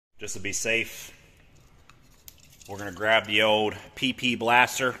Just to be safe, we're gonna grab the old PP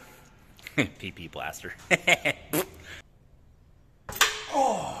blaster. PP blaster.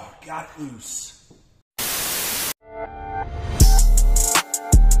 Oh, got loose.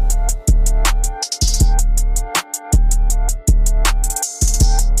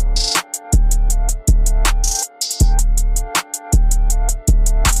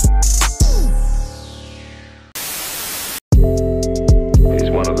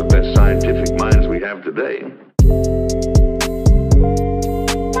 Scientific minds we have today.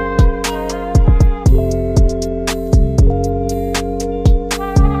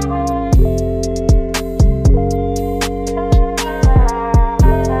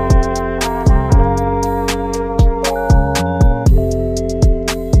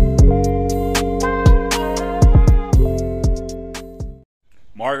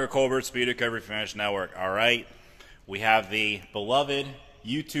 Margaret Colbert, Speed Recovery Finish Network. All right, we have the beloved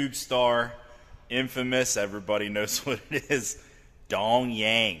YouTube star, infamous, everybody knows what it is, Dong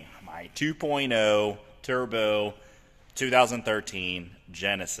Yang, my 2.0 turbo 2013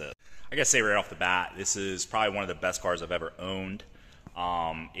 Genesis. I gotta say right off the bat, this is probably one of the best cars I've ever owned.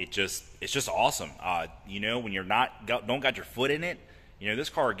 It's just awesome. You know, when you're don't got your foot in it, you know, this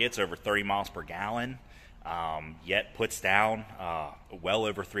car gets over 30 miles per gallon. Yet puts down well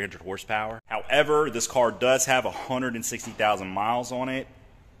over 300 horsepower. However, this car does have 160,000 miles on it.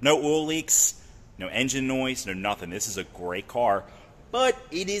 No oil leaks, no engine noise, no nothing. This is a great car, but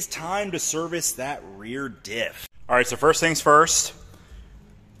it is time to service that rear diff. All right, so first things first,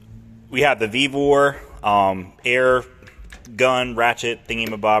 we have the VVOR air gun ratchet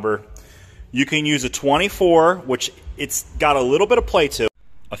thingy-mabobber. You can use a 24, which it's got a little bit of play to it.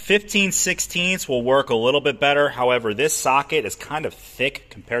 A 15/16 will work a little bit better. However, this socket is kind of thick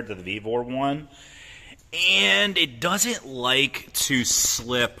compared to the VVOR one. And it doesn't like to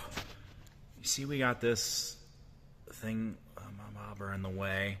slip. You see we got this thing, bobber in the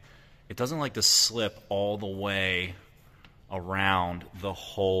way. It doesn't like to slip all the way around the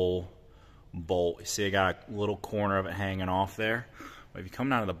whole bolt. You see I got a little corner of it hanging off there. But if you come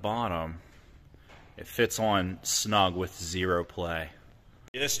down to the bottom, it fits on snug with zero play.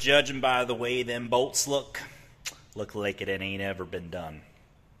 Just judging by the way them bolts look like it ain't ever been done.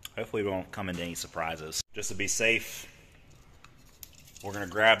 Hopefully we won't come into any surprises. Just to be safe, we're gonna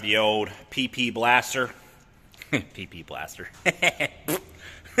grab the old PP blaster. PP blaster.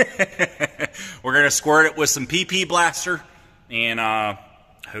 We're gonna squirt it with some PP blaster and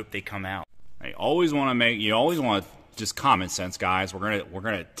hope they come out. You always want to just common sense, guys. We're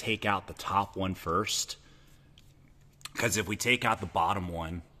gonna take out the top one first. Because if we take out the bottom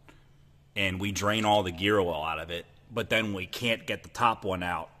one and we drain all the gear oil out of it, but then we can't get the top one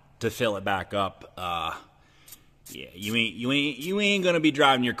out to fill it back up, yeah, you ain't gonna be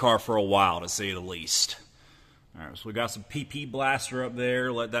driving your car for a while, to say the least. All right, so we got some PP blaster up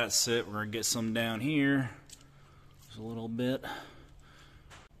there. Let that sit. We're gonna get some down here, just a little bit.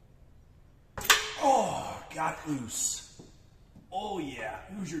 Oh, got loose. Oh yeah,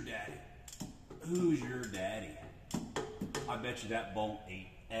 who's your daddy? Who's your daddy? I bet you that bolt ain't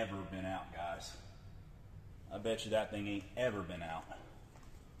ever been out, guys. I bet you that thing ain't ever been out.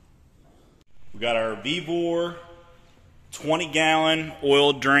 We got our VVOR 20-gallon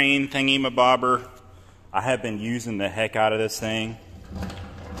oil drain thingy-mabobber. I have been using the heck out of this thing.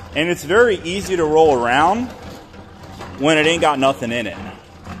 And it's very easy to roll around when it ain't got nothing in it.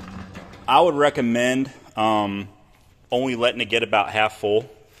 I would recommend only letting it get about half full.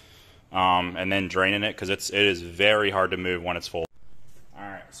 And then draining it, because it is very hard to move when it's full.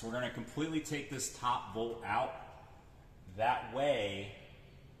 Alright, so we're going to completely take this top bolt out. That way,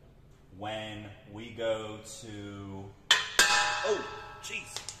 when we go to... Oh,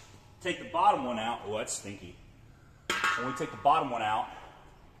 jeez. Take the bottom one out. Oh, that's stinky. When we take the bottom one out,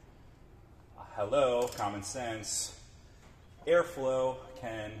 hello, common sense, airflow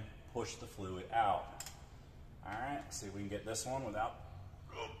can push the fluid out. Alright, see if we can get this one without...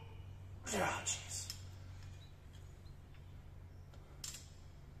 Oh, jeez.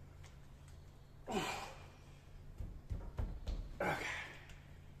 Okay.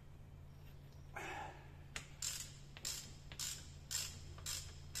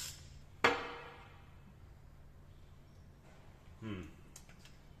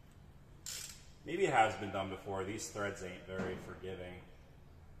 Maybe it has been done before. These threads ain't very forgiving.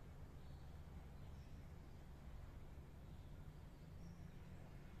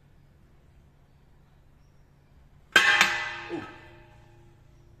 Ooh.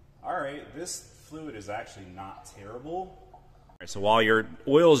 All right, this fluid is actually not terrible. All right, so while your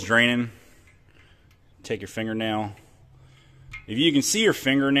oil is draining, take your fingernail If you can see your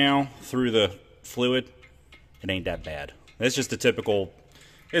fingernail through the fluid, it ain't that bad. It's just a typical,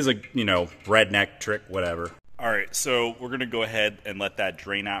 it's a, you know, redneck trick, whatever. All right, so we're gonna go ahead and let that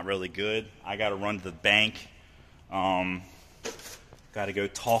drain out really good. I gotta run to the bank. Gotta go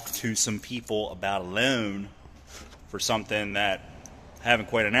talk to some people about a loan for something that I haven't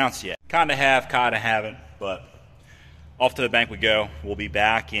quite announced yet. Kinda have, kinda haven't, but off to the bank we go. We'll be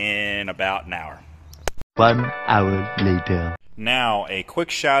back in about an hour. 1 hour later. Now, a quick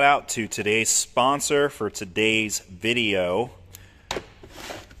shout out to today's sponsor for today's video.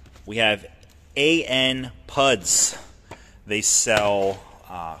 We have AN Puds. They sell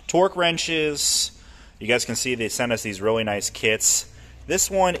torque wrenches. You guys can see they sent us these really nice kits.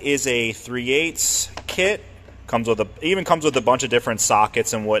 This one is a 3/8 kit. Even comes with a bunch of different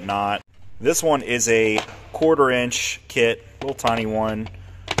sockets and whatnot. This one is a 1/4-inch kit, little tiny one.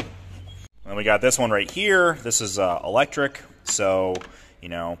 And we got this one right here. This is electric, so you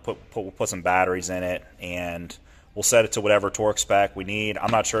know, we'll put some batteries in it, and we'll set it to whatever torque spec we need.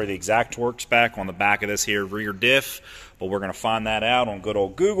 I'm not sure the exact torque spec on the back of this here rear diff, but we're gonna find that out on good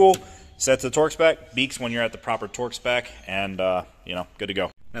old Google. Set to the torque spec, beaks when you're at the proper torque spec, and you know, good to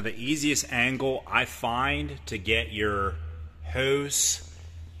go. Now the easiest angle I find to get your hose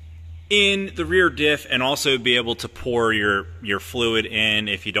in the rear diff and also be able to pour your fluid in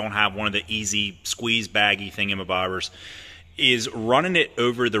if you don't have one of the easy squeeze baggy thingamabobbers is running it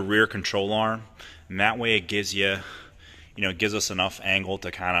over the rear control arm, and that way it gives you, you know, it gives us enough angle to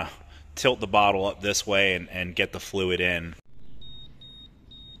kind of tilt the bottle up this way and get the fluid in.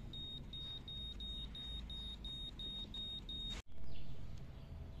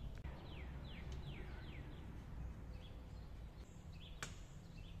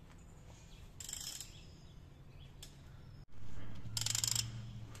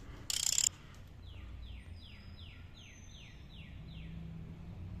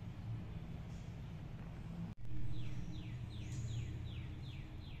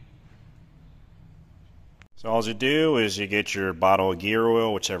 So all you do is you get your bottle of gear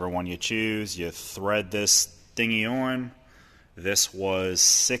oil, whichever one you choose. You thread this thingy on. This was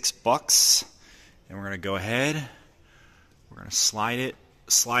 $6. And we're gonna go ahead. We're gonna slide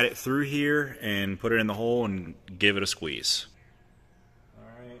it through here and put it in the hole and give it a squeeze. All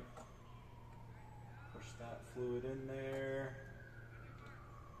right. Push that fluid in there.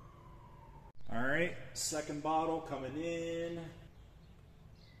 All right. Second bottle coming in.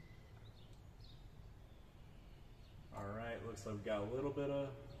 Alright, looks like we've got a little bit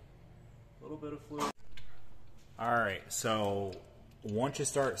of fluid. Alright, so once you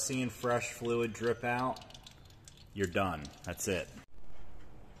start seeing fresh fluid drip out, you're done. That's it.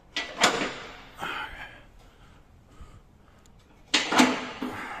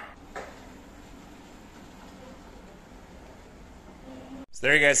 So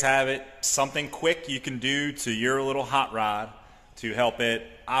there you guys have it. Something quick you can do to your little hot rod to help it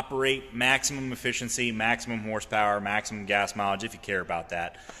operate maximum efficiency, maximum horsepower, maximum gas mileage, if you care about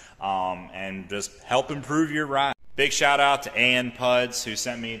that, and just help improve your ride. Big shout out to AN Puds, who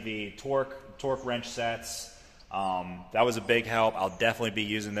sent me the torque wrench sets. That was a big help. I'll definitely be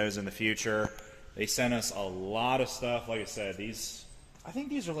using those in the future. They sent us a lot of stuff. Like I said, I think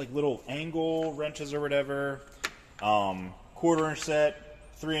these are like little angle wrenches or whatever. 1/4-inch set,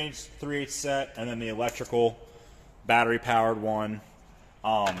 3/8 set, and then the electrical battery powered one.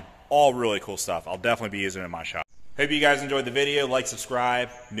 All really cool stuff. I'll definitely be using it in my shop. Hope you guys enjoyed the video. Like, subscribe.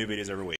 New videos every week.